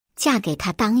嫁给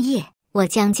他当夜，我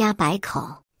江家百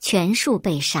口全数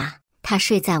被杀。他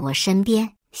睡在我身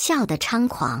边，笑得猖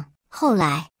狂。后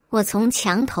来我从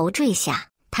墙头坠下，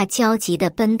他焦急地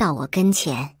奔到我跟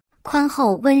前，宽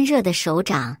厚温热的手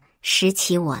掌拾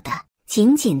起我的，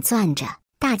紧紧攥着。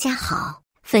大家好，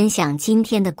分享今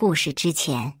天的故事之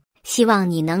前，希望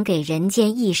你能给人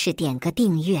间軼事点个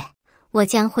订阅，我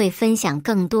将会分享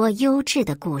更多优质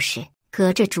的故事。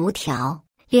隔着竹条，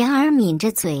莲儿抿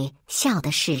着嘴，笑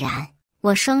得释然。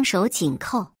我双手紧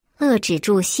扣，遏制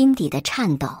住心底的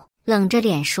颤抖，冷着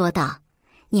脸说道：“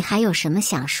你还有什么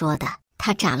想说的？”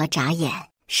他眨了眨眼，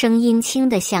声音轻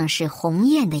得像是鸿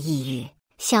雁的呓语：“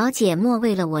小姐莫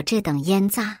为了我这等烟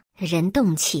渣人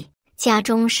动气，家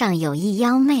中尚有一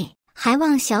幺妹，还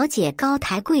望小姐高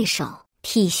抬贵手，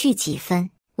体恤几分。”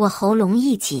我喉咙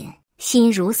一紧，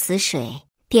心如死水，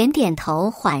点点头，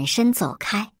缓身走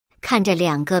开。看着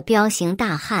两个彪形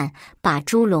大汉把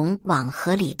猪笼往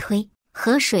河里推，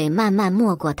河水慢慢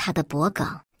没过他的脖颈，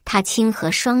他轻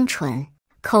合双唇，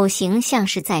口型像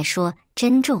是在说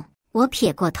珍重。我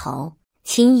撇过头，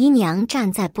秦姨娘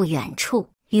站在不远处，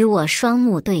与我双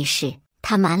目对视，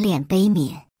她满脸悲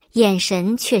悯，眼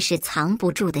神却是藏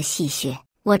不住的戏谑。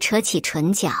我扯起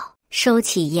唇角，收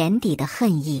起眼底的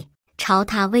恨意，朝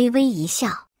她微微一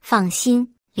笑：“放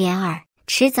心，莲儿，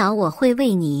迟早我会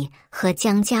为你和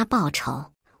江家报仇。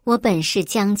我本是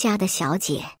江家的小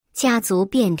姐，家族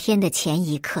变天的前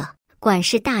一刻，管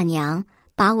事大娘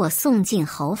把我送进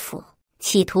侯府，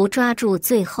企图抓住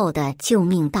最后的救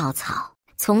命稻草，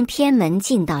从天门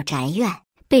进到宅院。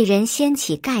被人掀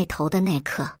起盖头的那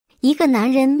刻，一个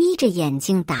男人眯着眼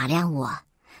睛打量我，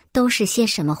都是些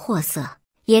什么货色，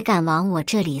也敢往我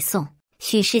这里送？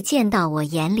许是见到我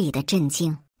眼里的震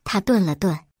惊，他顿了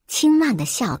顿，轻慢地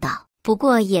笑道：“不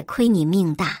过也亏你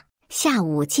命大，下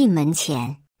午进门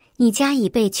前，你家已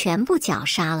被全部绞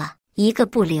杀了，一个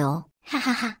不留。”哈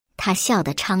哈哈！他笑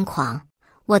得猖狂，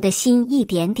我的心一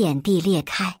点点地裂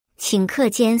开，顷刻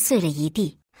间碎了一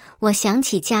地。我想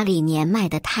起家里年迈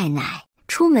的太奶，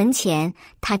出门前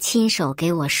他亲手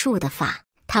给我束的发，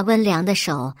他温凉的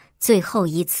手最后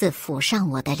一次抚上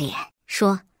我的脸，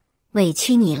说：“委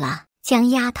屈你了，江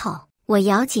丫头。”我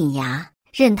咬紧牙，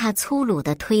任他粗鲁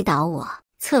地推倒我，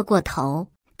侧过头，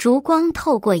烛光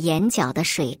透过眼角的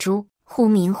水珠，忽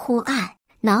明忽暗，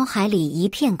脑海里一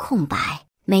片空白。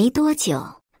没多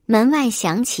久，门外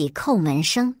响起叩门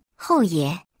声：“后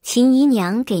爷，秦姨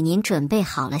娘给您准备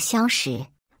好了消食。”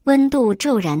温度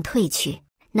骤然退去，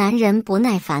男人不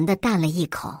耐烦地啖了一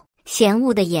口，嫌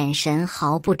恶的眼神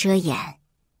毫不遮掩，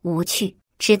无趣。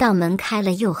直到门开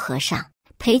了又合上，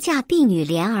陪嫁婢女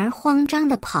莲儿慌张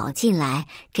地跑进来，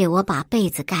给我把被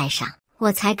子盖上，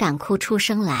我才敢哭出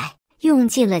声来，用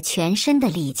尽了全身的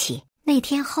力气。那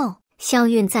天后，萧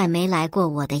韵再没来过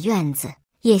我的院子，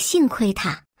也幸亏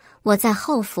她，我在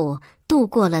后府度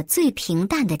过了最平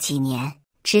淡的几年。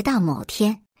直到某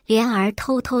天，莲儿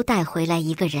偷偷带回来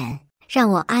一个人，让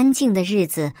我安静的日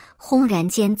子轰然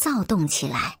间躁动起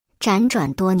来。辗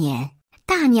转多年，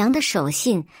大娘的手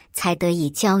信才得以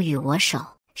交予我手，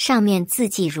上面字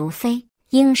迹如飞，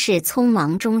应是匆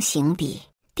忙中行笔。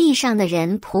地上的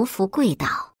人匍匐跪倒，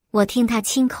我听他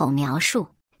亲口描述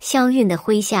萧韵的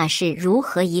麾下是如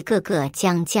何一个个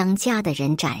将江家的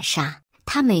人斩杀。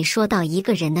他每说到一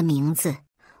个人的名字，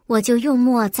我就用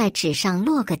墨在纸上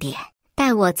落个点。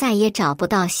待我再也找不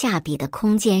到下笔的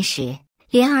空间时，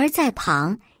莲儿在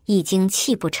旁已经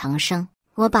泣不成声。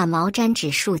我把毛毡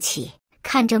纸竖起，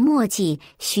看着墨迹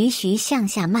徐徐向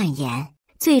下蔓延，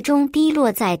最终滴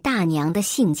落在大娘的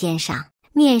信笺上，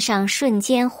面上瞬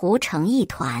间糊成一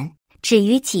团，只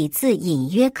余几字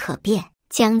隐约可辨：“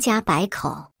江家百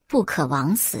口，不可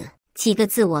枉死。”几个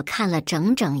字我看了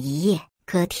整整一夜。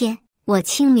隔天，我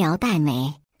轻描淡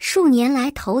眉，数年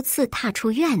来头次踏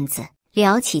出院子，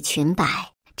撩起裙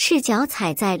摆，赤脚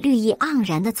踩在绿意盎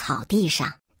然的草地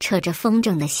上，扯着风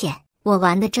筝的线。我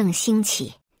玩得正兴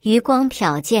起，余光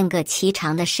瞟见个颀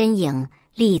长的身影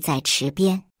立在池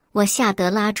边，我吓得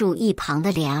拉住一旁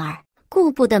的莲儿，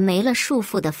顾不得没了束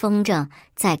缚的风筝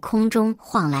在空中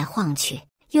晃来晃去，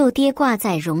又跌挂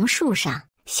在榕树上。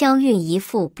萧韵一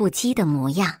副不羁的模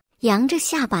样，扬着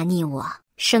下巴睨我，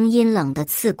声音冷得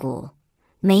刺骨：“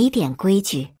没点规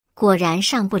矩，果然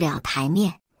上不了台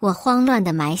面。”我慌乱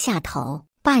地埋下头，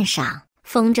半晌，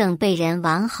风筝被人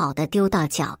完好地丢到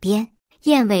脚边，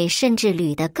燕尾甚至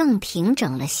捋得更平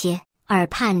整了些，耳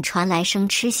畔传来声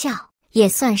嗤笑，也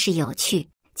算是有趣。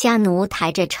家奴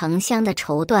抬着成箱的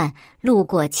绸缎路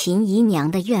过秦姨娘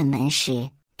的院门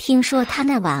时，听说她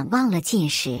那晚忘了进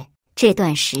食。这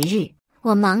段时日，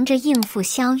我忙着应付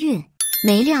萧韵，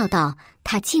没料到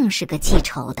她竟是个记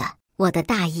仇的。我的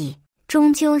大意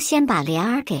终究先把莲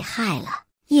儿给害了。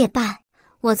夜半，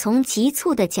我从急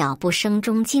促的脚步声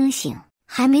中惊醒，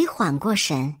还没缓过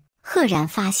神，赫然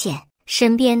发现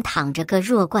身边躺着个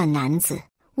弱冠男子。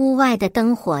屋外的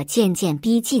灯火渐渐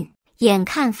逼近，眼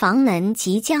看房门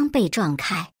即将被撞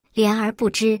开，莲儿不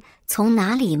知从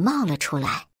哪里冒了出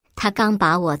来。她刚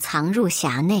把我藏入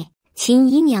匣内，秦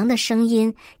姨娘的声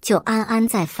音就暗暗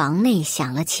在房内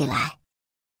响了起来：“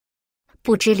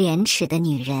不知廉耻的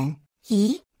女人，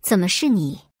咦，怎么是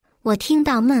你？”我听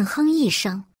到闷哼一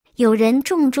声，有人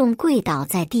重重跪倒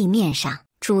在地面上：“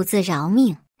主子饶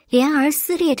命！”莲儿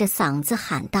撕裂着嗓子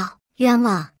喊道：“冤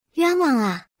枉，冤枉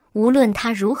啊！”无论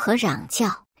他如何嚷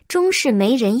叫，终是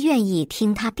没人愿意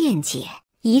听他辩解。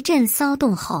一阵骚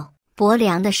动后，薄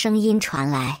凉的声音传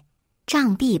来：“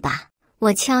杖毙吧！”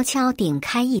我悄悄顶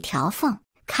开一条缝，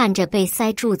看着被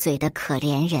塞住嘴的可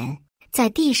怜人，在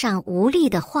地上无力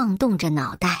地晃动着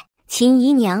脑袋。秦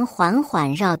姨娘缓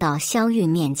缓绕到萧韵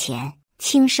面前，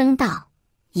轻声道：“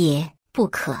爷，不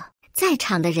可！”在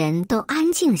场的人都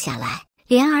安静下来。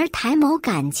莲儿抬眸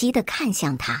感激地看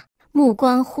向他，目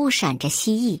光忽闪着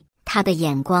希意。他的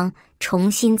眼光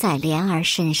重新在莲儿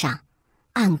身上。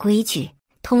按规矩，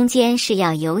通奸是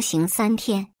要游行3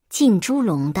天，进猪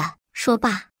笼的。说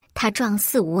罢，他状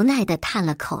似无奈地叹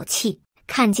了口气，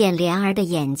看见莲儿的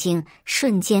眼睛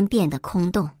瞬间变得空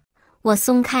洞。我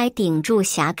松开顶住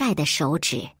匣盖的手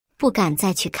指，不敢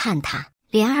再去看他。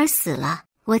莲儿死了，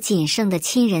我仅剩的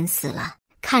亲人死了，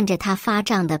看着他发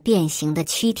胀的变形的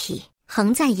躯体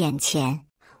横在眼前，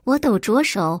我抖着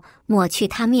手抹去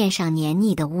他面上黏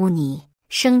腻的污泥。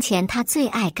生前他最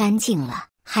爱干净了，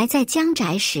还在江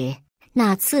宅时，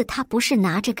哪次他不是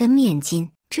拿着根面巾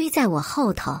追在我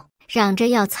后头，嚷着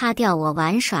要擦掉我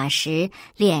玩耍时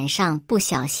脸上不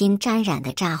小心沾染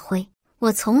的渣灰。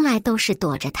我从来都是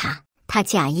躲着他。他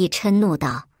假意嗔怒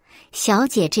道：“小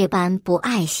姐这般不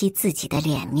爱惜自己的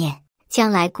脸面，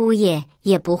将来姑爷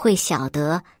也不会晓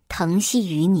得疼惜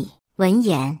于你。”闻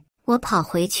言，我跑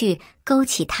回去勾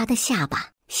起他的下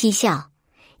巴，嬉笑：“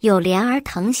有莲儿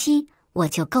疼惜我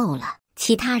就够了，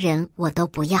其他人我都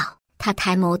不要。”他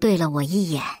抬眸对了我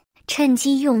一眼，趁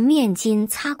机用面巾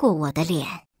擦过我的脸。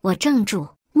我怔住，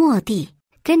蓦地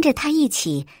跟着他一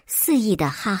起肆意的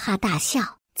哈哈大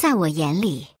笑。在我眼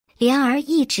里，莲儿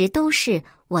一直都是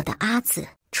我的阿紫。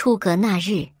出阁那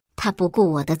日，他不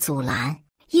顾我的阻拦，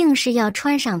硬是要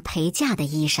穿上陪嫁的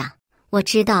衣裳。我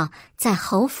知道在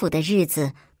侯府的日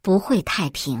子不会太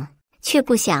平，却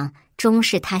不想终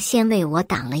是他先为我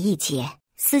挡了一劫。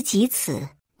思及此，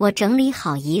我整理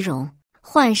好仪容，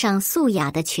换上素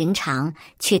雅的裙裳，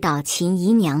去到秦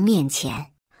姨娘面前。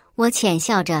我浅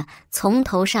笑着从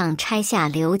头上拆下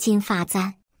鎏金发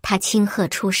簪，她轻喝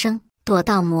出声，躲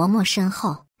到嬷嬷身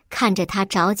后，看着她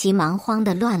着急忙慌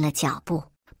地乱了脚步，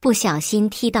不小心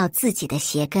踢到自己的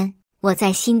鞋跟。我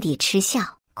在心底嗤笑，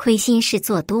亏心事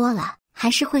做多了，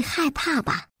还是会害怕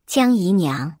吧。江姨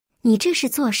娘，你这是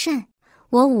作甚？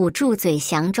我捂住嘴，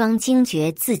佯装惊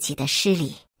觉自己的失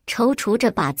礼，踌躇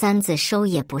着把簪子收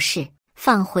也不是，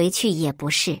放回去也不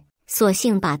是，索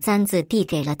性把簪子递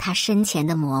给了她身前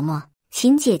的嬷嬷。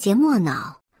秦姐姐莫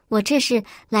恼，我这是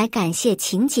来感谢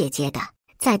秦姐姐的。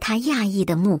在她讶异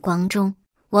的目光中，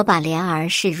我把莲儿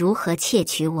是如何窃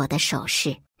取我的首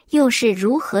饰，又是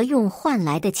如何用换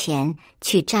来的钱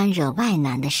去沾惹外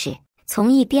男的事，从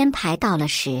一边排到了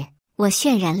10，我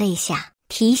泫然泪下，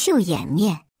提袖掩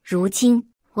面。如今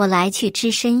我来去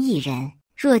只身一人，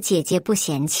若姐姐不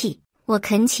嫌弃，我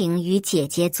恳请与姐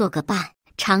姐做个伴，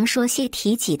常说些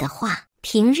体己的话。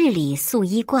平日里素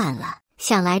衣惯了，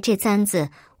想来这簪子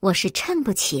我是衬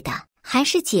不起的，还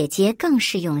是姐姐更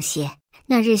适用些。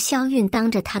那日萧韵当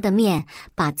着她的面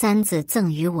把簪子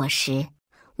赠予我时，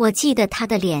我记得她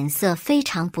的脸色非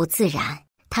常不自然，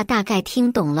她大概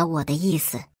听懂了我的意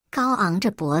思，高昂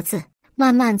着脖子，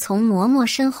慢慢从嬷嬷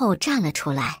身后站了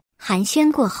出来。寒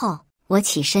暄过后，我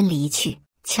起身离去，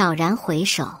悄然回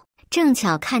首，正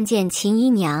巧看见秦姨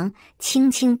娘轻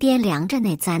轻掂量着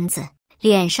那簪子，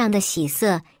脸上的喜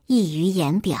色溢于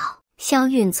言表。萧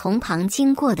韵从旁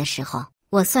经过的时候，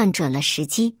我算准了时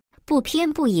机，不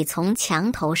偏不倚从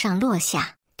墙头上落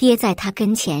下，跌在她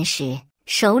跟前时，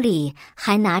手里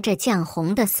还拿着绛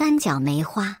红的3角梅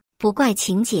花。不怪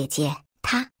秦姐姐，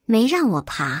她没让我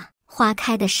爬，花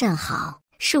开得甚好，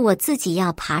是我自己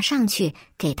要爬上去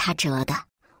给她折的。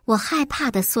我害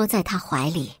怕地缩在她怀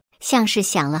里，像是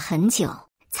想了很久，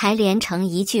才连成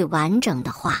一句完整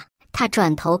的话。她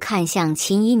转头看向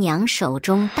秦姨娘手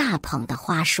中大捧的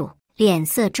花束，脸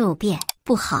色骤变。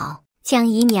不好，江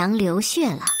姨娘流血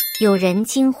了！有人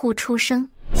惊呼出声。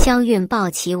萧韵抱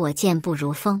起我，健步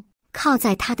如风，靠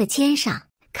在她的肩上，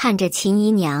看着秦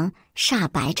姨娘煞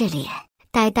白着脸，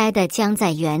呆呆地僵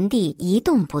在原地一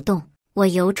动不动。我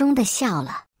由衷地笑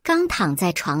了，刚躺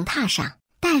在床榻上，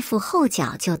大夫后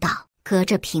脚就到，隔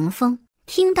着屏风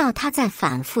听到他在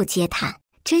反复嗟叹：“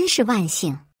真是万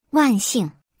幸，万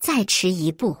幸！再迟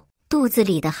一步，肚子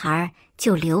里的孩儿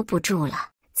就留不住了。”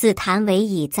紫檀围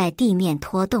椅在地面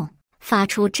拖动，发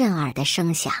出震耳的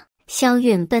声响。萧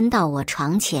韵奔到我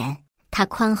床前，她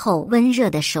宽厚温热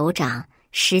的手掌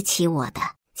拾起我的，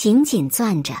紧紧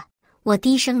攥着。我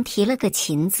低声提了个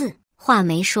秦字，话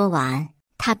没说完，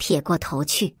她撇过头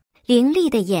去，凌厉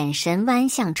的眼神弯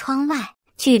向窗外。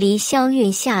距离萧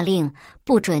韵下令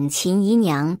不准秦姨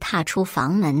娘踏出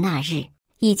房门那日，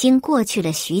已经过去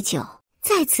了许久。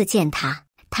再次见她，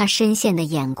她深陷的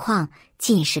眼眶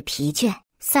尽是疲倦，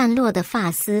散落的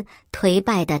发丝颓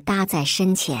败地搭在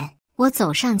身前。我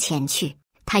走上前去，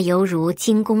她犹如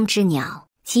惊弓之鸟，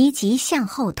急急向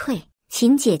后退。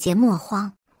秦姐姐莫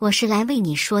慌，我是来为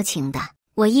你说情的。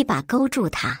我一把勾住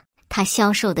她，她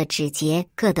消瘦的指节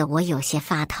硌得我有些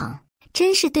发疼。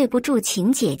真是对不住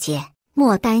秦姐姐，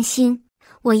莫担心，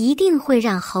我一定会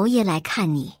让侯爷来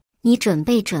看你。你准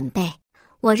备准备。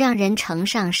我让人盛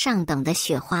上上等的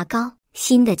雪花糕，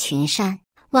新的裙衫。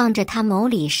望着他眸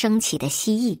里升起的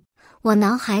希冀，我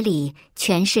脑海里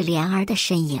全是莲儿的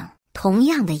身影。同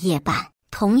样的夜半，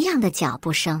同样的脚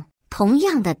步声，同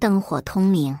样的灯火通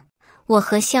明。我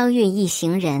和萧韵一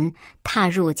行人踏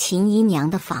入秦姨娘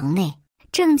的房内，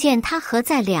正见她和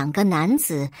在两个男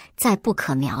子在不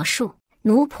可描述，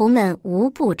奴仆们无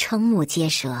不瞠目结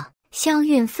舌。萧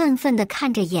韵愤愤地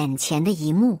看着眼前的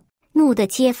一幕，怒地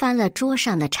揭翻了桌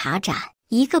上的茶盏，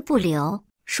一个不留。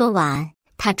说完，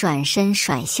他转身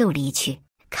甩袖离去，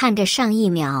看着上一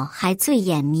秒还醉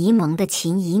眼迷蒙的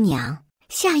秦姨娘，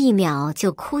下一秒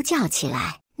就哭叫起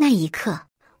来。那一刻，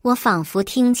我仿佛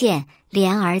听见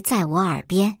莲儿在我耳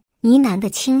边呢喃的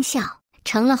轻笑。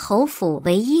成了侯府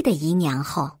唯一的姨娘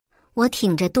后，我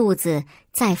挺着肚子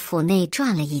在府内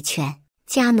转了一圈。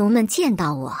家奴们见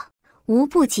到我，无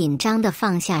不紧张地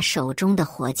放下手中的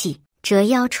活计，折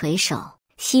腰垂首。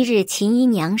昔日秦姨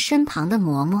娘身旁的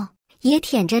嬷嬷也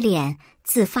舔着脸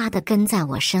自发地跟在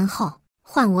我身后，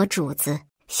唤我主子。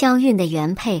萧韵的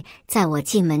原配在我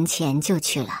进门前就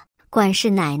去了，管事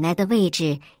奶奶的位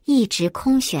置一直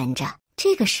空悬着。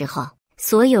这个时候，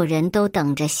所有人都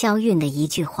等着萧韵的一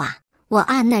句话。我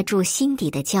按捺住心底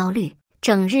的焦虑，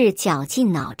整日绞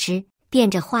尽脑汁，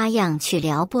变着花样去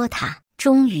撩拨她。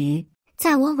终于，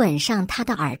在我吻上她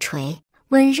的耳垂，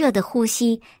温热的呼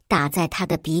吸打在她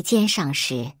的鼻尖上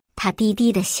时，她低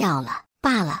低地笑了。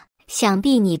罢了，想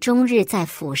必你终日在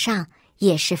府上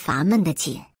也是乏闷的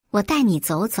紧，我带你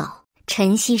走走。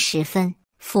晨曦时分，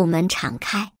府门敞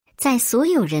开，在所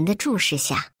有人的注视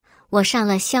下，我上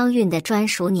了萧韵的专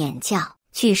属辇轿。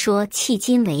据说迄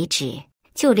今为止，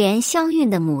就连萧韵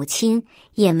的母亲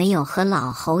也没有和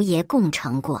老侯爷共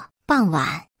乘过。傍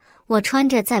晚，我穿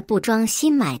着在布庄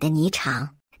新买的霓裳，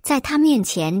在他面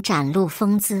前展露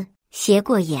风姿，斜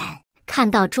过眼，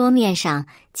看到桌面上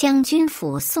将军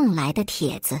府送来的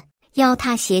帖子，邀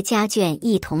他携家眷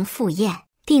一同赴宴。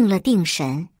定了定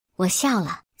神，我笑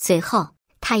了，随后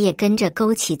他也跟着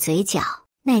勾起嘴角。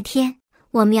那天，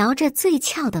我描着最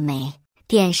俏的眉，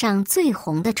点上最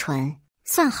红的唇，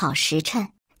算好时辰，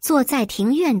坐在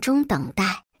庭院中等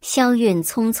待。萧韵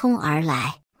匆匆而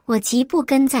来，我疾步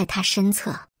跟在他身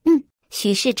侧。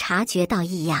许是察觉到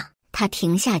异样，他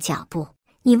停下脚步。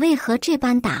你为何这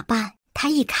般打扮？他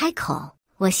一开口，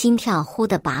我心跳忽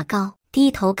地拔高，低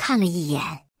头看了一眼，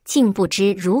竟不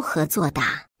知如何作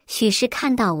答。许是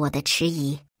看到我的迟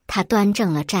疑，他端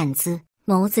正了站姿，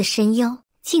眸子深幽，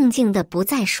静静地不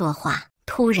再说话。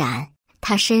突然，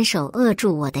他伸手扼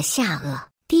住我的下颚，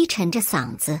低沉着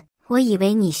嗓子：“我以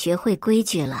为你学会规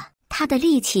矩了。”他的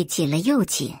力气紧了又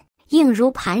紧，硬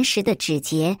如磐石的指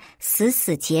节死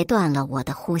死截断了我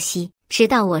的呼吸，直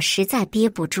到我实在憋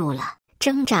不住了，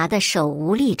挣扎的手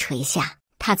无力垂下，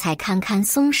他才堪堪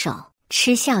松手，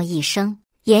嗤笑一声，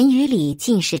言语里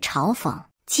尽是嘲讽。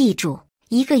记住，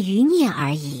一个余孽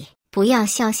而已，不要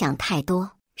肖想太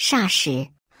多。霎时，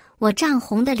我涨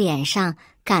红的脸上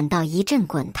感到一阵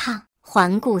滚烫，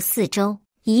环顾四周，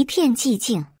一片寂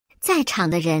静，在场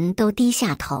的人都低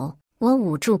下头。我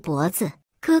捂住脖子，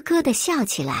咯咯地笑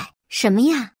起来。什么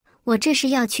呀？我这是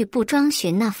要去布庄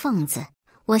寻那凤子。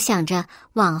我想着，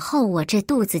往后我这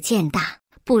肚子渐大，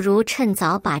不如趁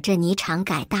早把这霓裳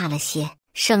改大了些，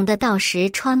省得到时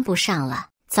穿不上了，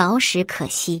早使可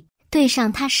惜。对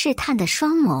上他试探的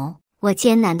双眸，我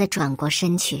艰难地转过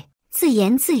身去，自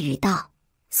言自语道：“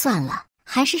算了，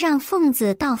还是让凤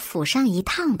子到府上一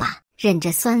趟吧。”忍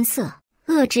着酸涩，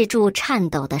遏制住颤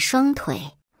抖的双腿，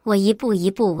我一步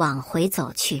一步往回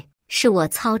走去。是我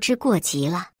操之过急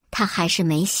了。他还是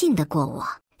没信得过我。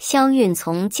萧韵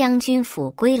从将军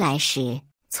府归来时，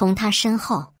从他身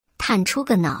后探出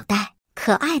个脑袋，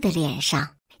可爱的脸上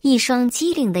一双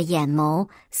机灵的眼眸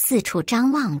四处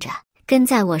张望着。跟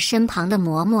在我身旁的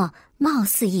嬷嬷貌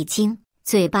似一惊，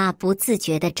嘴巴不自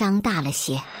觉地张大了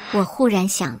些。我忽然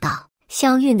想到，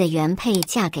萧韵的原配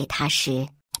嫁给他时，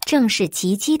正是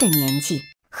及笄的年纪，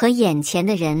和眼前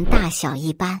的人大小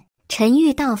一般。陈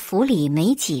玉到府里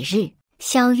没几日，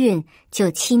萧韵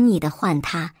就亲昵地唤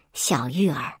他小玉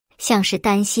儿，像是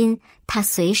担心他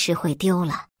随时会丢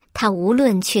了。他无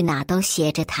论去哪都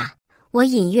携着他。我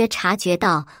隐约察觉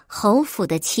到侯府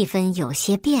的气氛有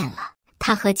些变了，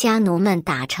他和家奴们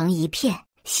打成一片，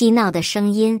嬉闹的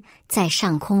声音在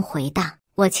上空回荡。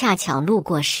我恰巧路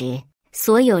过时，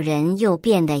所有人又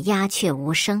变得鸦雀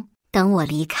无声。等我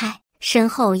离开，身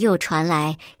后又传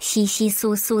来窸窸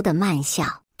窣窣的慢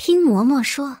笑。听嬷嬷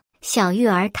说，小玉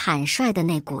儿坦率的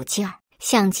那股劲儿，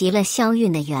像极了萧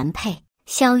韵的原配。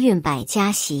萧韵百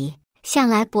家席，向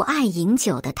来不爱饮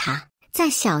酒的她，在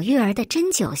小玉儿的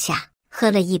斟酒下喝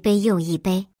了一杯又一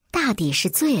杯，大抵是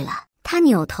醉了。她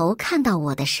扭头看到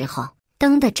我的时候，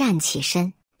噔地站起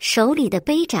身，手里的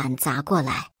杯盏砸过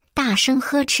来，大声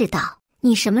呵斥道：“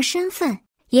你什么身份，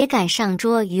也敢上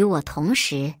桌与我同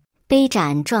食？”杯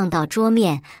盏撞到桌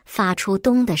面，发出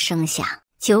咚的声响，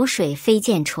酒水飞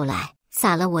溅出来，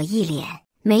洒了我一脸。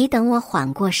没等我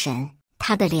缓过神，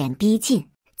他的脸逼近，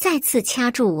再次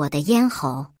掐住我的咽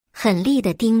喉，狠厉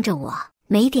地盯着我：“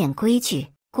没点规矩，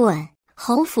滚！”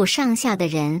侯府上下的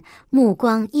人目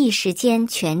光一时间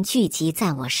全聚集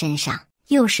在我身上。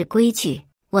又是规矩，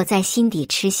我在心底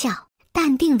嗤笑，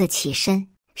淡定地起身，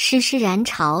施施然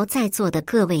朝在座的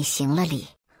各位行了礼。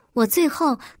我最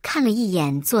后看了一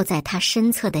眼坐在他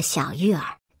身侧的小玉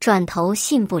儿，转头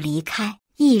信步离开。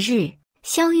翌日，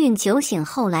萧韵酒醒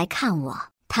后来看我，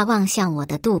她望向我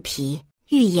的肚皮，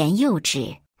欲言又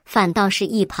止，反倒是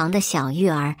一旁的小玉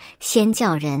儿先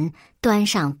叫人端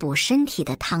上补身体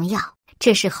的汤药。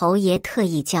这是侯爷特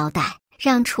意交代，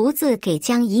让厨子给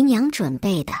江姨娘准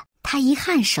备的。他一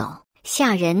颔首，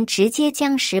下人直接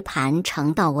将食盘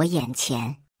盛到我眼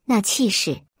前，那气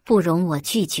势不容我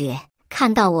拒绝。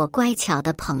看到我乖巧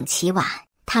地捧起碗，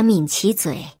他抿起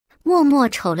嘴，默默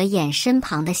瞅了眼身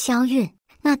旁的萧韵，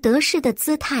那得势的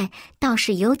姿态倒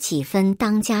是有几分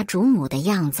当家主母的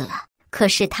样子了。可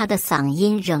是他的嗓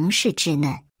音仍是稚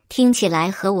嫩，听起来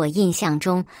和我印象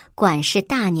中管事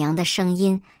大娘的声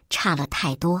音差了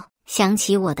太多。想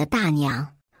起我的大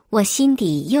娘，我心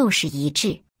底又是一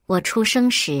滞。我出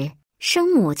生时，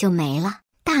生母就没了，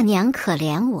大娘可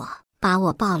怜我，把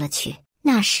我抱了去。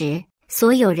那时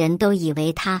所有人都以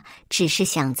为她只是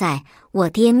想在我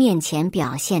爹面前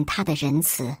表现她的仁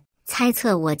慈，猜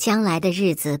测我将来的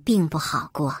日子并不好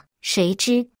过。谁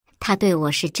知她对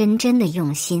我是真正的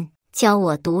用心，教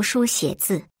我读书写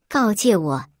字，告诫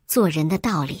我做人的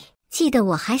道理。记得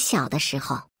我还小的时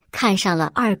候，看上了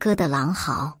二哥的狼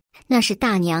毫，那是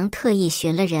大娘特意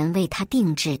寻了人为他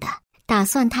定制的，打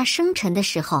算他生辰的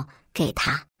时候给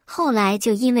他。后来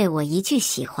就因为我一句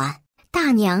喜欢，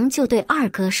大娘就对二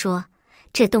哥说：“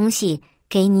这东西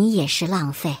给你也是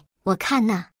浪费，我看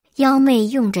呐，幺妹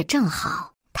用着正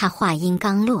好。”他话音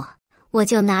刚落，我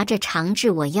就拿着长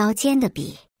至我腰间的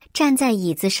笔，站在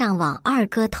椅子上往二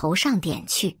哥头上点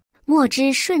去，墨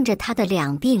汁顺着他的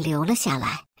两鬓流了下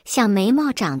来，像眉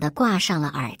毛长得挂上了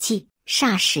耳髻。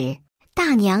霎时，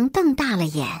大娘瞪大了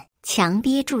眼，强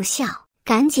憋住笑，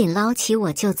赶紧捞起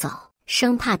我就走，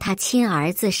生怕他亲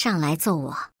儿子上来揍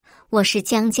我。我是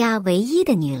江家唯一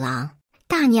的女郎，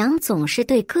大娘总是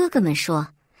对哥哥们说，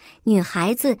女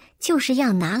孩子就是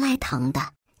要拿来疼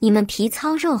的，你们皮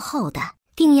糙肉厚的，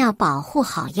定要保护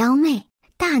好幺妹。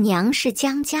大娘是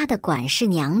江家的管事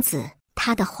娘子，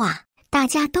她的话大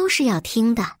家都是要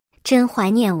听的。真怀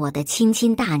念我的亲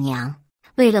亲大娘，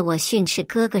为了我训斥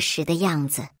哥哥时的样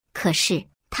子。可是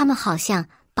他们好像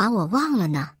把我忘了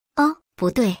呢。哦，不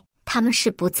对，他们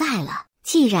是不在了。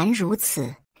既然如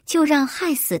此，就让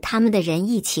害死他们的人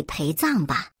一起陪葬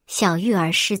吧。小玉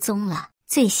儿失踪了，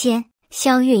最先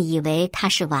萧韵以为他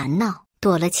是玩闹，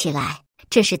躲了起来。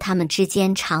这是他们之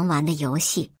间常玩的游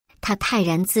戏。他泰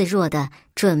然自若地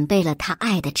准备了他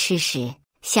爱的吃食，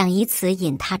想以此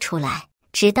引他出来。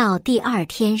直到第二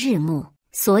天日暮，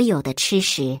所有的吃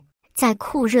食在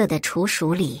酷热的厨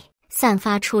熟里散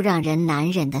发出让人难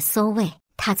忍的馊味，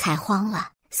他才慌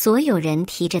了。所有人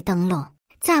提着灯笼，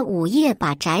在午夜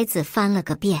把宅子翻了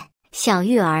个遍。小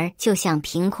玉儿就像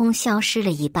凭空消失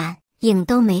了一般，影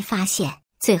都没发现。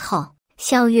最后，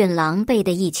萧韵狼狈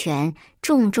的一拳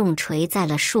重重捶在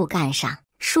了树干上，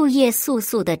树叶簌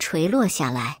簌地垂落下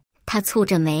来。他蹙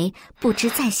着眉，不知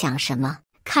在想什么。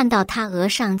看到他额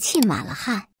上沁满了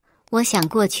汗，我想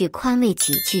过去宽慰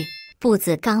几句，步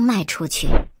子刚迈出去，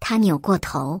他扭过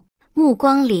头，目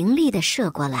光凌厉地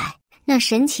射过来，那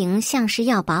神情像是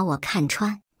要把我看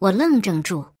穿。我愣怔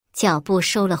住，脚步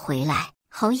收了回来。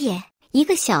侯爷，一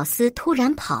个小厮突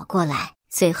然跑过来，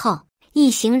随后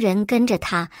一行人跟着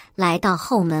他来到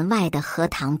后门外的荷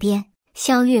塘边。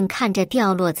萧韵看着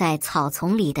掉落在草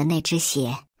丛里的那只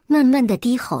鞋，闷闷地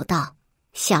低吼道：“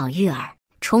小玉儿，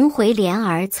重回莲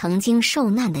儿曾经受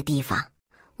难的地方。”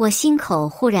我心口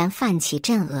忽然泛起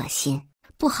阵恶心，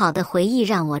不好的回忆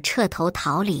让我彻头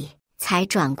逃离，才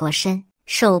转过身，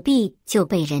手臂就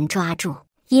被人抓住。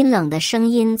阴冷的声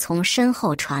音从身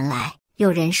后传来，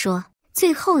有人说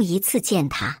最后一次见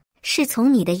他是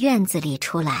从你的院子里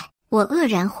出来。我愕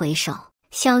然回首，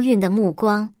萧韵的目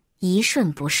光一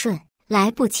瞬不瞬，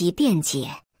来不及辩解，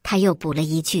他又补了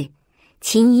一句：“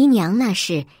秦姨娘那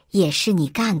事也是你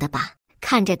干的吧？”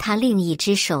看着他另一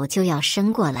只手就要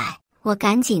伸过来，我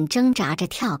赶紧挣扎着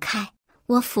跳开，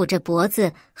我抚着脖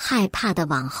子害怕地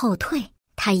往后退，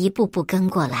他一步步跟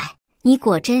过来。你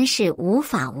果真是无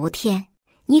法无天，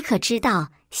你可知道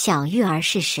小玉儿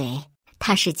是谁？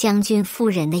她是将军夫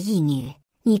人的义女，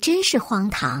你真是荒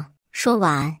唐。说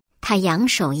完，他扬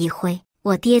手一挥，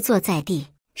我跌坐在地，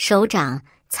手掌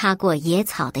擦过野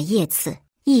草的叶刺，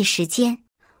一时间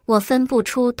我分不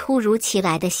出突如其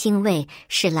来的欣慰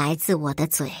是来自我的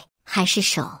嘴还是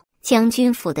手。将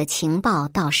军府的情报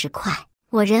倒是快，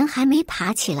我人还没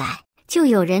爬起来，就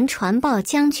有人传报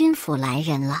将军府来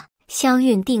人了。萧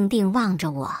韵定定望着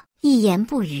我，一言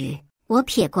不语。我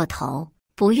撇过头，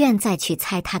不愿再去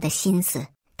猜他的心思，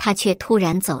他却突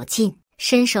然走近，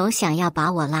伸手想要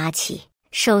把我拉起，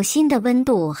手心的温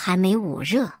度还没捂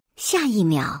热，下一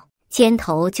秒肩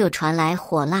头就传来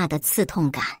火辣的刺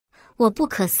痛感。我不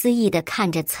可思议地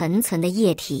看着层层的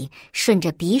液体顺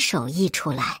着匕首溢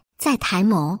出来，再抬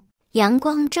眸，阳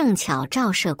光正巧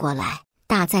照射过来，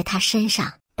打在他身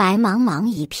上，白茫茫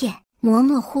一片，模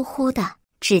模糊糊的。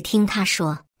只听他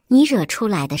说：“你惹出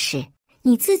来的事，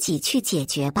你自己去解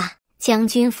决吧。”将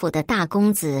军府的大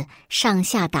公子上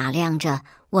下打量着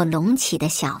我隆起的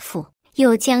小腹，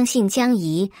又将信将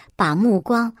疑把目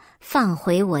光放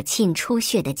回我沁出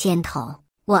血的肩头。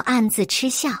我暗自嗤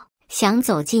笑，想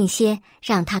走近些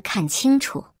让他看清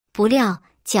楚，不料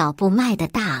脚步迈得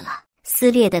大了，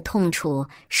撕裂的痛楚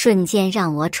瞬间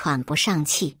让我喘不上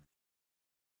气，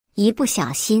一不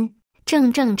小心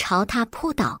正朝他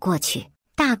扑倒过去。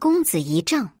大公子一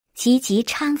怔，急急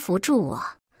搀扶住我。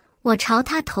我朝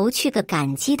他投去个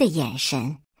感激的眼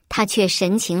神，他却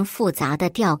神情复杂地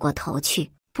掉过头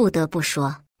去。不得不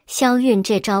说，萧韵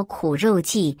这招苦肉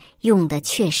计用得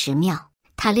确实妙。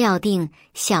他料定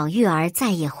小玉儿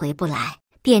再也回不来，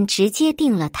便直接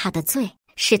定了他的罪。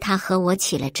是他和我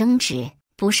起了争执，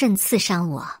不慎刺伤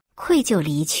我，愧疚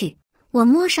离去。我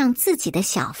摸上自己的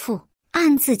小腹，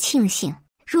暗自庆幸，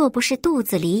若不是肚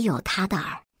子里有他的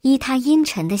儿，依他阴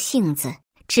沉的性子，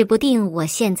指不定我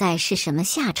现在是什么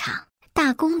下场。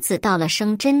大公子道了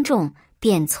声珍重，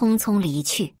便匆匆离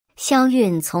去。萧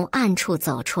韵从暗处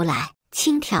走出来，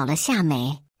轻挑了下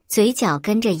眉，嘴角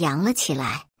跟着扬了起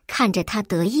来。看着他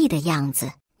得意的样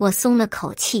子，我松了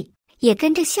口气，也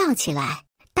跟着笑起来。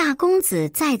大公子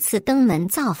再次登门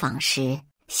造访时，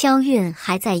萧韵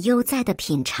还在悠哉地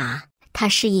品茶。他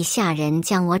示意下人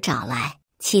将我找来，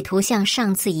企图像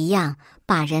上次一样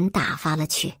把人打发了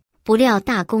去。不料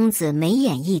大公子眉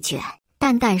眼一卷，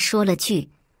淡淡说了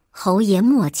句：“侯爷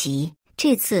莫急，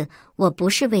这次我不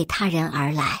是为他人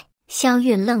而来。”萧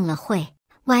韵愣了会，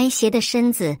歪斜的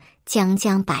身子将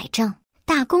将摆正。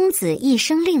大公子一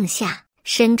声令下，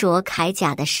身着铠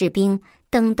甲的士兵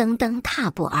噔噔噔踏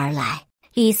步而来，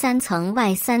里三层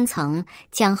外三层，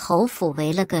将侯府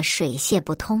围了个水泄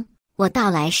不通。我到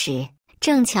来时，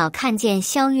正巧看见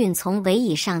萧韵从围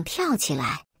椅上跳起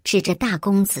来，指着大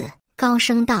公子高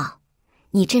声道：“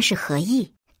你这是何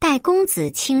意？”待公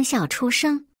子轻笑出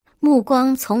声，目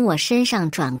光从我身上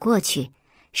转过去，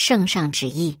圣上旨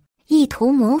意，意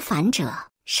图谋反者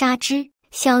杀之。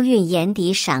萧韵眼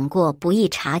底闪过不易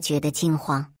察觉的惊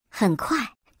慌，很快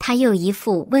他又一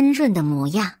副温润的模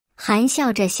样，含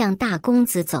笑着向大公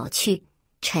子走去。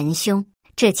陈兄，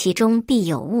这其中必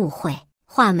有误会。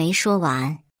话没说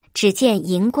完，只见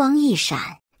银光一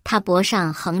闪，他脖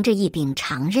上横着一柄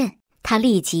长刃，他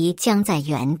立即僵在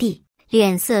原地，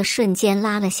脸色瞬间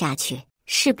拉了下去。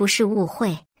是不是误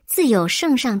会，自有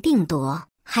圣上定夺，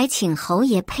还请侯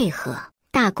爷配合。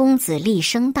大公子厉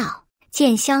声道。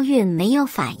见萧韵没有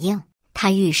反应，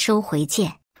他欲收回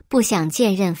剑，不想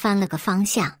剑刃翻了个方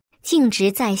向，径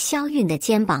直在萧韵的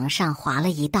肩膀上划了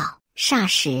一道。霎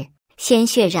时，鲜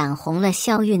血染红了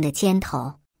萧韵的肩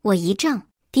头。我一怔，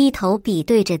低头比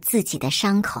对着自己的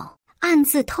伤口，暗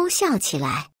自偷笑起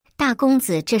来。大公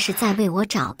子这是在为我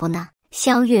找不呢？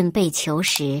萧韵被囚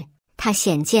时，他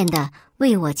显见的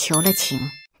为我求了情。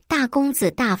大公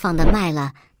子大方的卖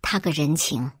了他个人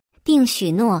情，并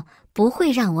许诺不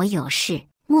会让我有事。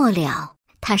末了，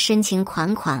他深情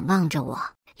款款望着我，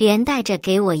连带着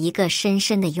给我一个深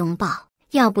深的拥抱。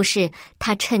要不是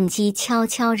他趁机悄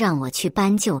悄让我去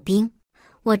搬救兵，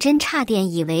我真差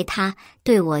点以为他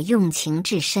对我用情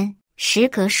至深。时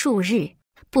隔数日，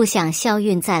不想萧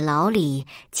韵在牢里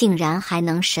竟然还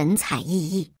能神采奕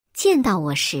奕，见到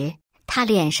我时，他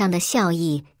脸上的笑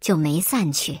意就没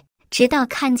散去，直到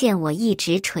看见我一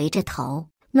直垂着头，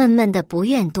闷闷的不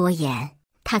愿多言，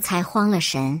他才慌了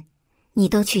神。你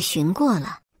都去寻过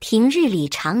了？平日里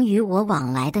常与我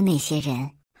往来的那些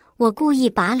人？我故意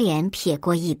把脸撇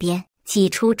过一边，挤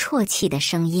出啜泣的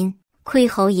声音。亏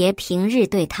侯爷平日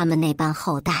对他们那般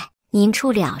厚待，您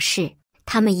出了事，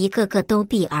他们一个个都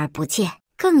避而不见。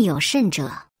更有甚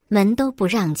者，门都不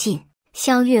让进。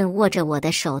萧韵握着我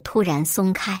的手突然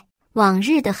松开，往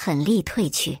日的狠戾退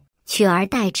去，取而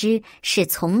代之是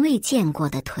从未见过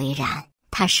的颓然。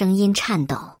他声音颤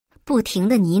抖，不停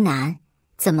地呢喃：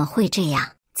怎么会这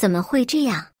样？怎么会这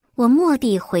样？我蓦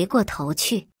地回过头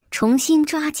去，重新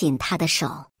抓紧他的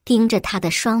手，盯着他的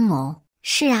双眸。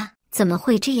是啊，怎么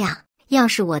会这样？要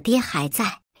是我爹还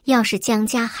在，要是江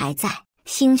家还在，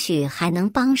兴许还能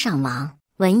帮上忙。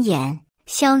闻言，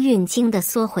萧韵惊得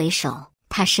缩回手，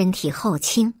他身体后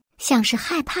倾，像是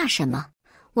害怕什么。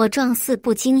我状似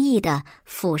不经意地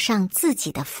抚上自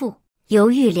己的腹，犹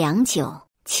豫良久，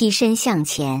起身向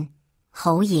前。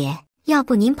侯爷，要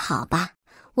不您跑吧，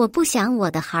我不想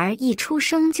我的孩儿一出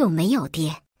生就没有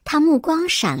爹。他目光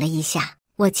闪了一下，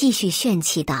我继续炫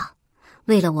气道：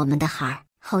为了我们的孩儿，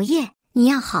侯爷，你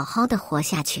要好好的活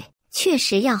下去，确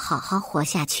实要好好活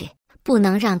下去，不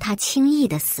能让他轻易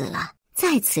的死了。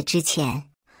在此之前，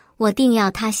我定要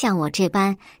他像我这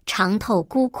般尝透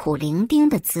孤苦伶仃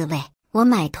的滋味。我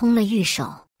买通了御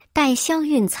手，带萧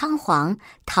韵仓皇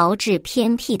逃至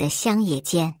偏僻的乡野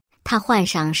间。他换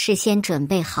上事先准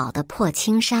备好的破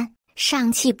青衫，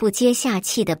上气不接下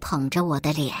气地捧着我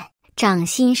的脸，掌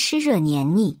心湿热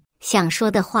黏腻，想说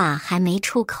的话还没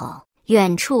出口，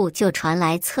远处就传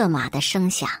来策马的声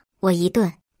响。我一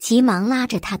顿，急忙拉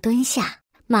着他蹲下，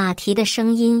马蹄的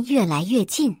声音越来越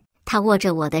近。他握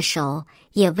着我的手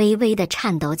也微微地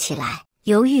颤抖起来，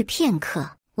犹豫片刻，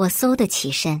我嗖地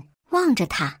起身，望着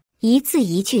他，一字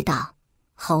一句道：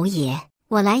侯爷，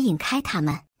我来引开他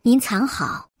们，您藏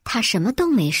好。他什么都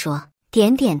没说，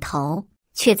点点头，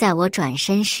却在我转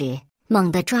身时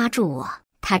猛地抓住我。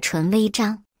他唇微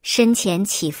张，身前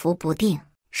起伏不定，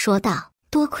说道：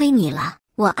多亏你了。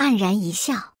我黯然一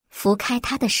笑，拂开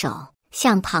他的手，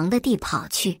向旁的地跑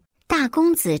去。大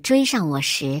公子追上我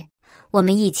时，我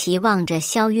们一齐望着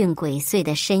萧韵鬼祟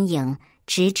的身影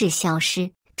直至消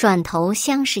失，转头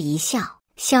相视一笑。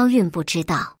萧韵不知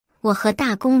道，我和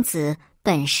大公子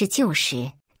本是旧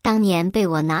识，当年被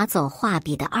我拿走画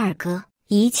笔的二哥，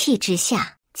一气之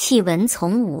下弃文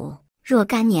从武。若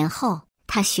干年后，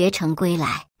他学成归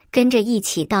来，跟着一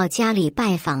起到家里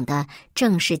拜访的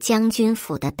正是将军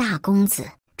府的大公子。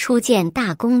初见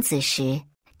大公子时，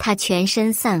他全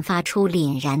身散发出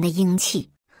凛然的英气，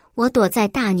我躲在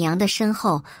大娘的身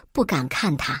后，不敢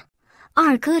看他。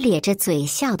二哥咧着嘴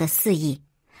笑得肆意，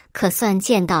可算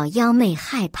见到妖媚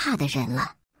害怕的人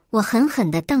了。我狠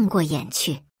狠地瞪过眼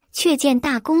去，却见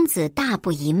大公子大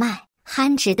步一迈，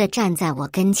憨直地站在我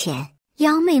跟前。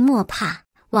妖媚莫怕，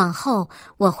往后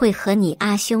我会和你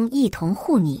阿兄一同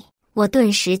护你。我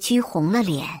顿时拘红了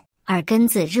脸，耳根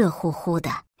子热乎乎的。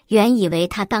原以为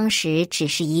他当时只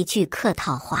是一句客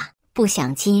套话，不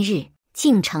想今日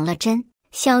竟成了真。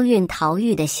萧韵逃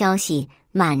狱的消息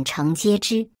满城皆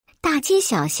知，大街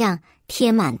小巷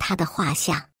贴满他的画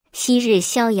像。昔日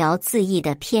逍遥自缢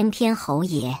的翩翩侯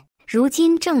爷，如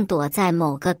今正躲在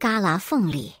某个旮旯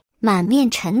缝里，满面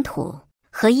尘土，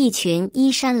和一群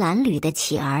衣衫褴褛的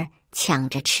乞儿抢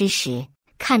着吃食。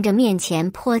看着面前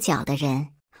泼脚的人，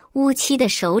乌漆的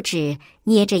手指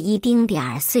捏着一丁点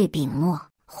儿碎饼末，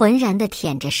浑然地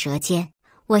舔着舌尖，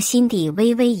我心底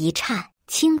微微一颤，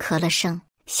轻咳了声。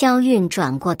萧韵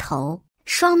转过头，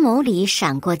双眸里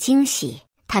闪过惊喜，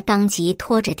他当即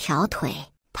拖着条腿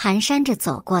蹒跚着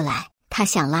走过来。他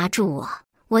想拉住我，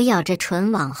我咬着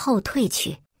唇往后退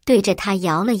去，对着他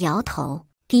摇了摇头，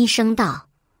低声道：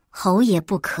侯爷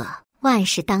不可，万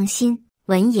事当心。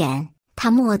闻言，他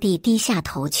蓦地低下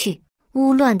头去，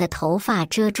乌乱的头发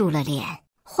遮住了脸，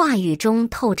话语中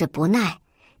透着不耐。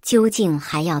究竟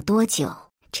还要多久？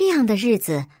这样的日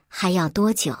子还要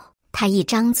多久？他一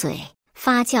张嘴，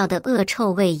发酵的恶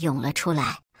臭味涌了出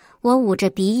来，我捂着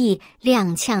鼻翼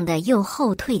踉跄的又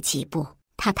后退几步，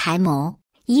他抬眸，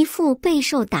一副备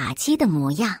受打击的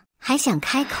模样，还想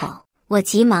开口，我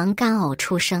急忙干呕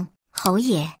出声：侯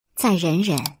爷，再忍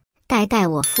忍，待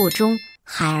我腹中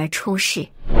孩儿出世，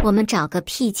我们找个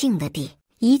僻静的地，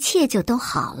一切就都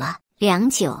好了。良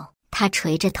久，他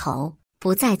垂着头，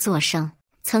不再作声。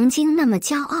曾经那么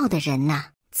骄傲的人呐，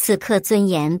此刻尊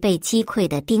严被击溃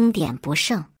的丁点不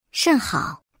剩。甚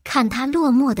好，看他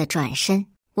落寞的转身，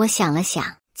我想了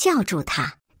想，叫住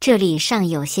他：这里尚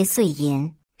有些碎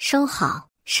银，收好。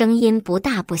声音不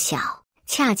大不小，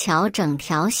恰巧整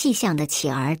条细巷的乞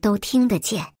儿都听得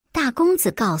见。大公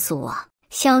子告诉我，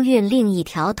萧韵另一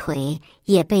条腿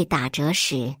也被打折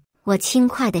时，我轻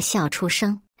快地笑出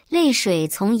声，泪水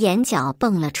从眼角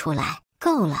蹦了出来。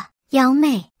够了，妖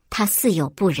媚！他似有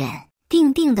不忍，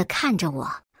定定地看着我。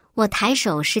我抬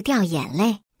手是掉眼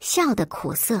泪，笑得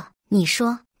苦涩。你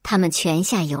说，他们泉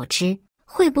下有知，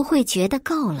会不会觉得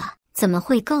够了？怎么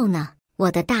会够呢？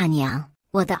我的大娘，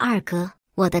我的二哥，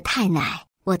我的太奶，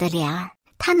我的莲儿，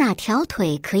他哪条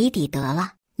腿可以抵得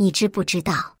了？你知不知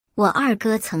道，我二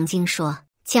哥曾经说，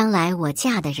将来我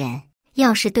嫁的人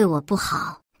要是对我不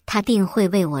好，他定会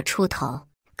为我出头。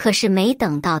可是没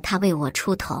等到他为我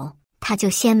出头，他就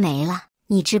先没了。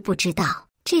你知不知道，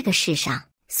这个世上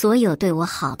所有对我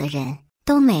好的人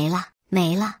都没了，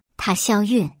没了。他萧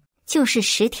韵就是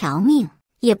10条命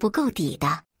也不够抵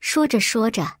的。说着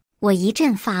说着，我一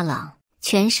阵发冷，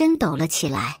全身抖了起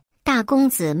来。大公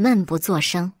子闷不作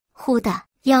声，忽的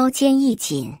腰间一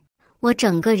紧，我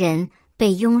整个人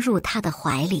被拥入他的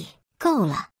怀里。够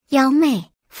了，妖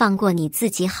媚，放过你自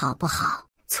己好不好？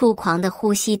粗狂的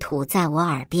呼吸吐在我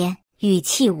耳边，语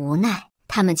气无奈。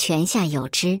他们泉下有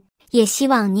知，也希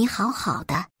望你好好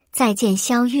的。再见，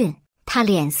萧韵。他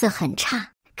脸色很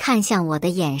差，看向我的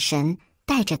眼神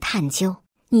带着探究。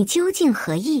你究竟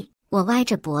何意？我歪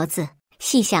着脖子，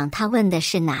细想他问的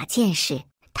是哪件事。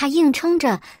他硬撑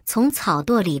着从草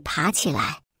垛里爬起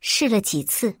来，试了几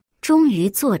次，终于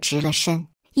坐直了身，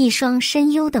一双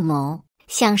深幽的眸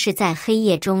像是在黑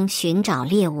夜中寻找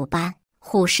猎物般，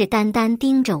虎视眈眈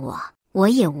盯着我。我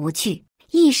也无惧，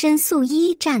一身素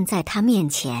衣站在他面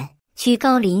前，居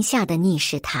高临下的逆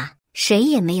视他。谁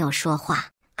也没有说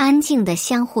话，安静的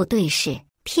相互对视。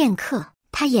片刻，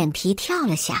他眼皮跳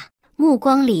了下，目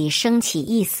光里升起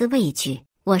一丝畏惧。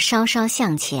我稍稍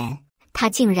向前，他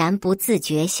竟然不自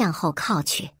觉向后靠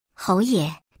去。侯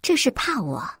爷，这是怕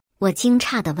我？我惊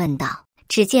诧地问道。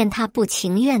只见他不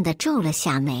情愿地皱了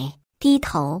下眉，低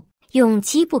头用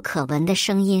机不可闻的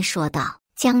声音说道：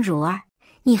江如儿，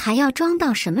你还要装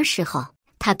到什么时候？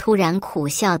他突然苦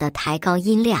笑地抬高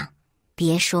音量：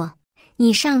别说，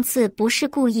你上次不是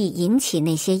故意引起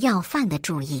那些要饭的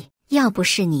注意，要不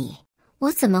是你，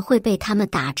我怎么会被他们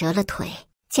打折了腿？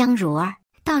江如儿，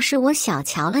倒是我小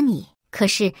瞧了你，可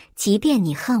是即便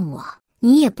你恨我，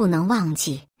你也不能忘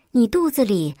记，你肚子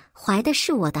里怀的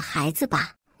是我的孩子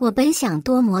吧？我本想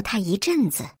多磨他一阵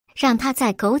子，让他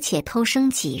再苟且偷生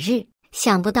几日，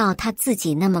想不到他自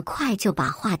己那么快就把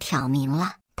话挑明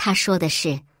了。他说的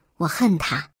是我恨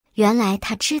他，原来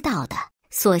他知道的，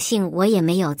所幸我也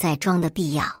没有再装的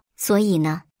必要。所以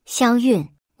呢，萧韵，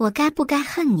我该不该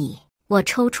恨你？我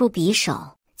抽出匕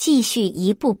首，继续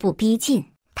一步步逼近。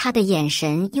他的眼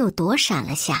神又躲闪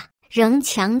了下，仍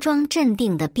强装镇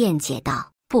定地辩解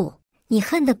道：不，你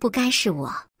恨的不该是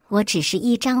我，我只是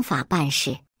依章法办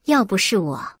事，要不是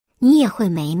我，你也会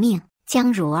没命。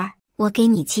江如儿，我给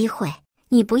你机会，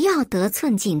你不要得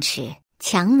寸进尺，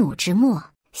强弩之末。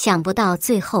想不到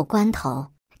最后关头，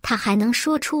他还能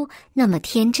说出那么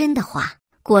天真的话，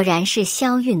果然是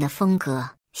萧韵的风格。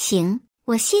行，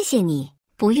我谢谢你，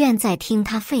不愿再听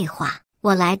他废话。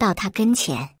我来到他跟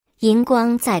前，银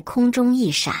光在空中一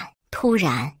闪，突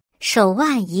然手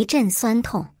腕一阵酸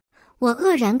痛，我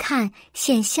愕然看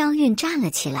见萧韵站了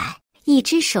起来，一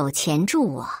只手钳住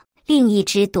我，另一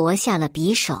只夺下了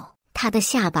匕首。他的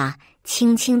下巴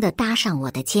轻轻地搭上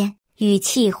我的肩，语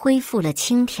气恢复了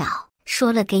轻佻，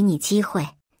说了给你机会，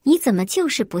你怎么就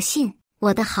是不信？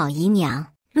我的好姨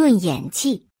娘，论演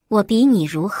技，我比你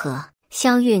如何？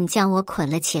萧韵将我捆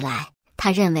了起来，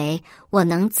他认为我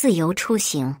能自由出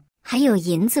行，还有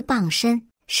银子傍身，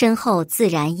身后自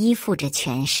然依附着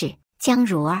权势。江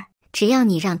如儿，只要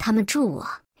你让他们助我，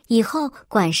以后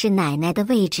管事奶奶的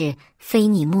位置非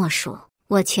你莫属。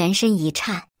我全身一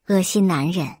颤，恶心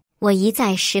难忍，我一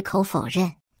再矢口否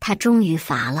认。他终于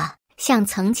乏了，像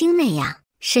曾经那样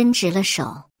伸直了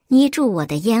手，捏住我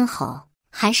的咽喉，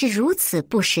还是如此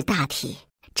不识大体，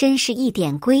真是一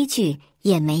点规矩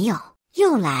也没有。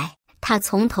又来，他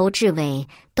从头至尾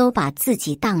都把自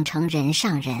己当成人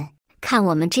上人，看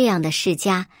我们这样的世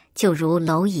家就如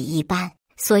蝼蚁一般，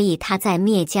所以他在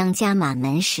灭江家满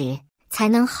门时才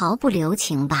能毫不留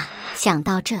情吧。想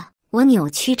到这，我扭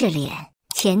曲着脸，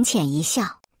浅浅一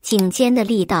笑，颈间的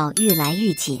力道愈来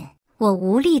愈紧，我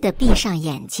无力地闭上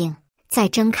眼睛，再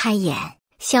睁开眼。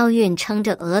萧韵撑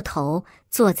着额头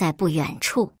坐在不远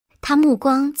处，他目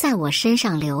光在我身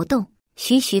上流动，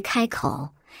徐徐开口：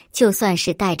就算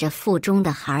是带着腹中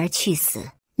的孩儿去死，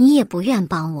你也不愿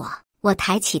帮我。我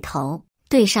抬起头，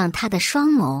对上他的双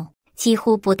眸，几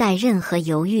乎不带任何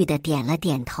犹豫地点了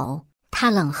点头。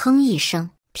他冷哼一声，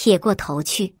撇过头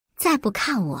去，再不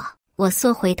看我。我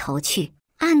缩回头去，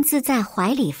暗自在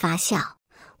怀里发笑。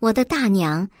我的大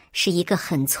娘是一个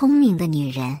很聪明的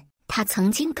女人，她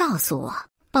曾经告诉我，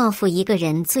报复一个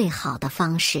人最好的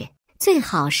方式，最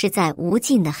好是在无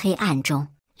尽的黑暗中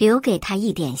留给他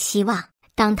一点希望。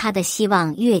当他的希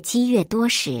望越积越多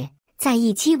时，再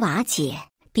一击瓦解，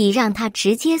比让他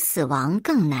直接死亡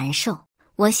更难受。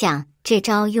我想这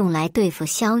招用来对付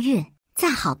萧韵再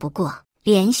好不过。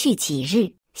连续几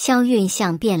日，萧韵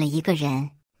像变了一个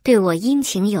人，对我殷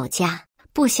勤有加。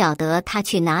不晓得他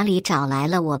去哪里找来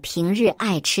了我平日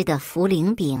爱吃的茯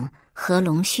苓饼和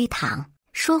龙须糖，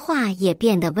说话也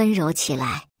变得温柔起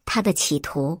来。他的企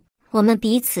图，我们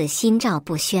彼此心照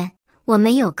不宣。我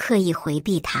没有刻意回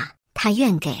避他，他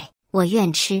愿给，我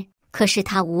愿吃。可是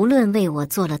他无论为我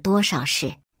做了多少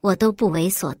事，我都不为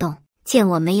所动。见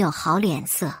我没有好脸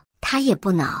色，他也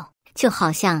不恼，就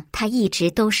好像他一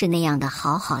直都是那样的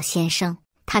好先生。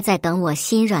他在等我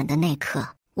心软的那刻，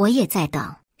我也在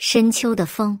等。深秋的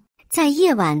风在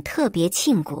夜晚特别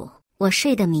沁骨，我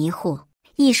睡得迷糊，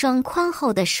一双宽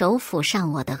厚的手抚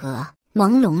上我的额，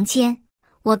朦胧间，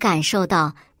我感受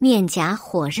到面颊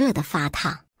火热的发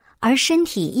烫，而身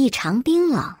体异常冰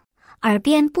冷。耳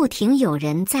边不停有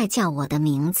人在叫我的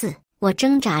名字，我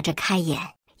挣扎着开眼，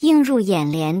映入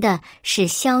眼帘的是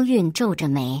萧韵皱着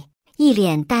眉，一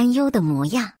脸担忧的模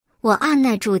样。我按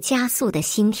捺住加速的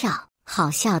心跳，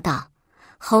好笑道：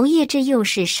侯爷这又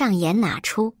是上演哪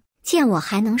出？见我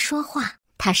还能说话，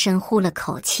他深呼了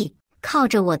口气，靠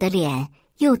着我的脸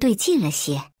又对近了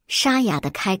些，沙哑的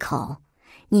开口：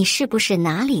你是不是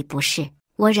哪里不适？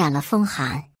我染了风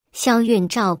寒，萧韵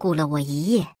照顾了我一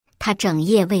夜，他整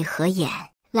夜未合眼，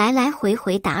来来回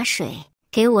回打水，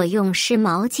给我用湿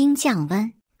毛巾降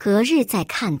温。隔日再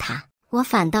看他，我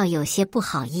反倒有些不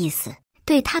好意思，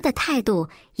对他的态度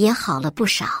也好了不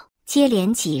少。接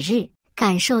连几日，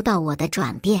感受到我的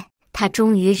转变，他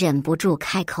终于忍不住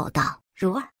开口道：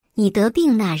如儿，你得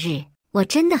病那日，我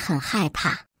真的很害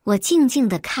怕。我静静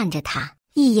地看着他，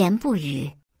一言不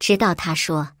语，直到他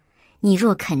说：你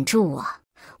若肯助我，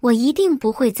我一定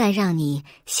不会再让你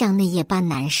像那夜般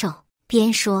难受。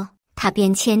边说，他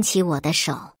边牵起我的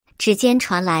手，指尖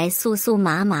传来酥酥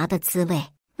麻麻的滋味。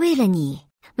为了你，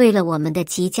为了我们的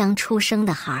即将出生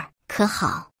的孩儿，可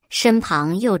好？身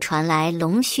旁又传来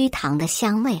龙须糖的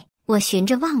香味，我循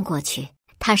着望过去，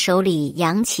他手里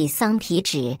扬起桑皮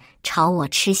纸朝我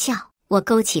嗤笑。我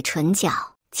勾起唇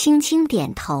角，轻轻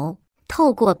点头，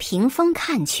透过屏风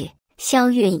看去，萧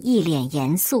韵一脸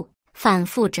严肃，反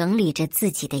复整理着自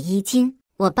己的衣襟。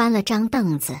我搬了张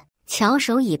凳子，翘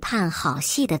首以盼好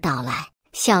戏的到来。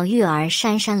小玉儿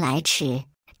姗姗来迟，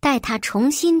待他重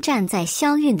新站在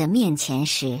萧韵的面前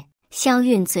时，萧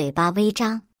韵嘴巴微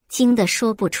张，惊得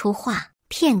说不出话。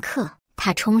片刻，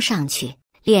他冲上去，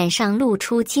脸上露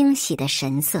出惊喜的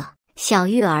神色。小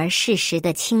玉儿适时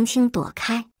地轻轻躲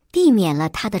开，避免了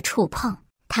他的触碰。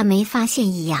他没发现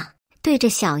异样，对着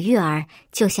小玉儿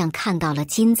就像看到了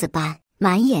金子般，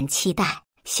满眼期待。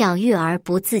小玉儿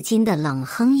不自禁地冷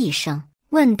哼一声，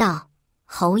问道：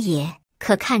侯爷，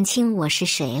可看清我是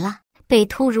谁了？被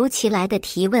突如其来的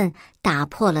提问打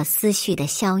破了思绪的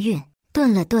萧韵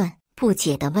顿了顿，不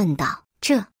解地问道：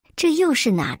这又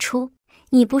是哪出？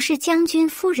你不是将军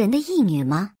夫人的义女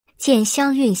吗？见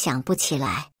萧韵想不起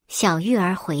来，小玉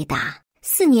儿回答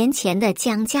：4年前的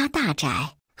江家大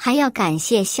宅，还要感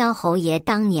谢萧侯爷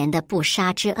当年的不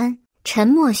杀之恩。沉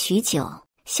默许久，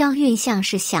萧韵像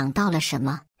是想到了什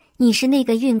么：你是那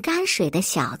个运泔水的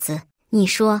小子，你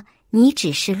说你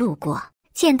只是路过。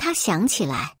见他想起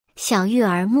来，小玉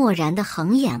儿漠然地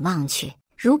横眼望去，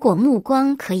如果目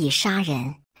光可以杀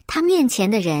人，他面前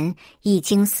的人已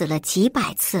经死了几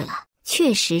百次了。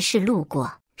确实是路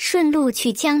过，顺路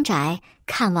去江宅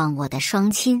看望我的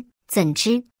双亲，怎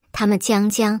知他们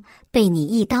将被你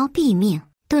一刀毙命。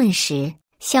顿时，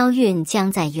萧韵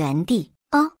僵在原地。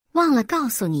忘了告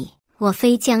诉你，我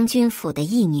非将军府的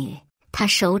义女。他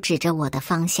手指着我的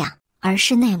方向，而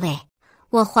是那位。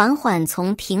我缓缓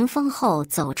从屏风后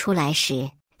走出来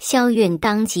时，萧韵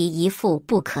当即一副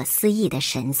不可思议的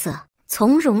神色，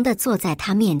从容地坐在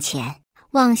他面前，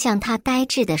望向他呆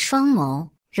滞的双眸，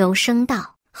柔声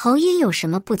道：“侯爷有什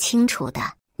么不清楚的？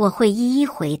我会一一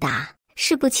回答。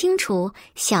是不清楚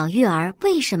小玉儿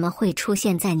为什么会出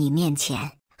现在你面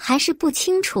前，还是不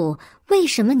清楚为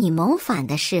什么你谋反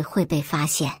的事会被发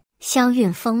现？”萧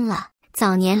韵疯了。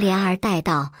早年莲儿带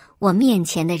到我面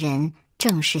前的人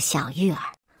正是小玉儿，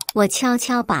我悄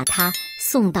悄把她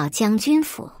送到将军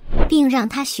府，并让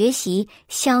她学习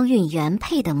萧韵原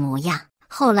配的模样。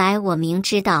后来我明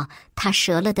知道她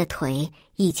折了的腿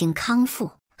已经康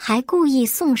复，还故意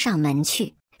送上门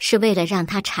去，是为了让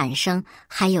她产生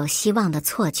还有希望的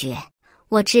错觉。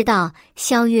我知道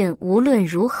萧韵无论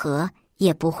如何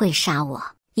也不会杀我，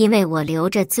因为我留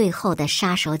着最后的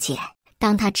杀手锏。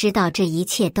当他知道这一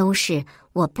切都是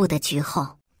我布的局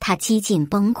后，他几近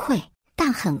崩溃，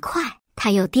但很快他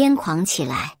又癫狂起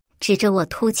来，指着我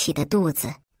凸起的肚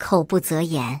子，口不择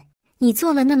言：“你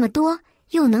做了那么多，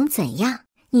又能怎样？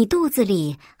你肚子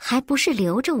里还不是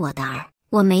留着我的儿？”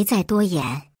我没再多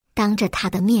言，当着他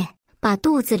的面把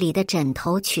肚子里的枕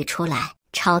头取出来，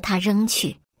朝他扔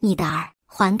去：“你的儿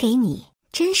还给你！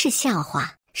真是笑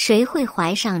话，谁会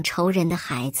怀上仇人的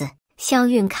孩子？”萧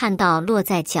韵看到落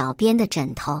在脚边的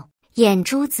枕头，眼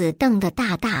珠子瞪得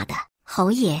大大的：“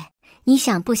侯爷，你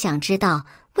想不想知道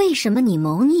为什么你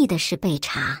谋逆的事被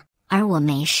查，而我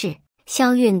没事？”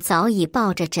萧韵早已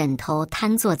抱着枕头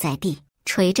瘫坐在地，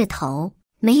垂着头，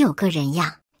没有个人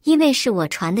样。因为是我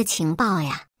传的情报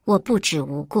呀，我不止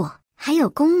无过，还有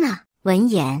功呢。闻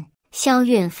言，萧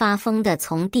韵发疯地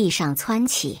从地上蹿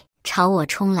起，朝我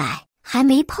冲来，还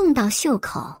没碰到袖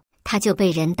口，他就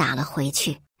被人打了回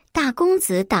去。大公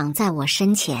子挡在我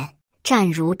身前，站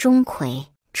如钟馗。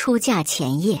出嫁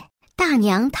前夜，大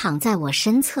娘躺在我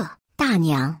身侧。大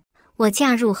娘，我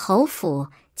嫁入侯府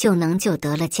就能救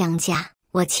得了江家？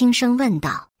我轻声问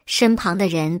道。身旁的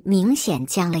人明显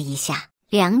僵了一下，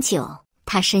良久，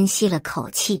他深吸了口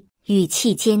气，语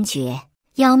气坚决：“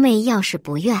幺妹要是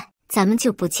不愿，咱们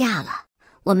就不嫁了。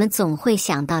我们总会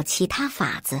想到其他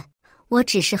法子。我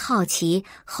只是好奇，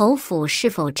侯府是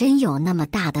否真有那么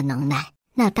大的能耐？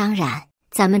那当然，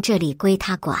咱们这里归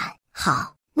他管。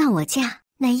好，那我嫁。”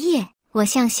那夜，我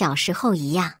像小时候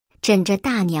一样，枕着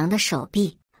大娘的手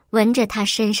臂，闻着她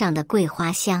身上的桂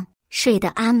花香，睡得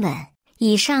安稳。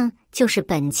以上就是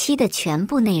本期的全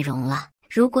部内容了。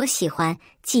如果喜欢，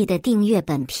记得订阅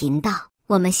本频道，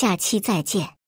我们下期再见。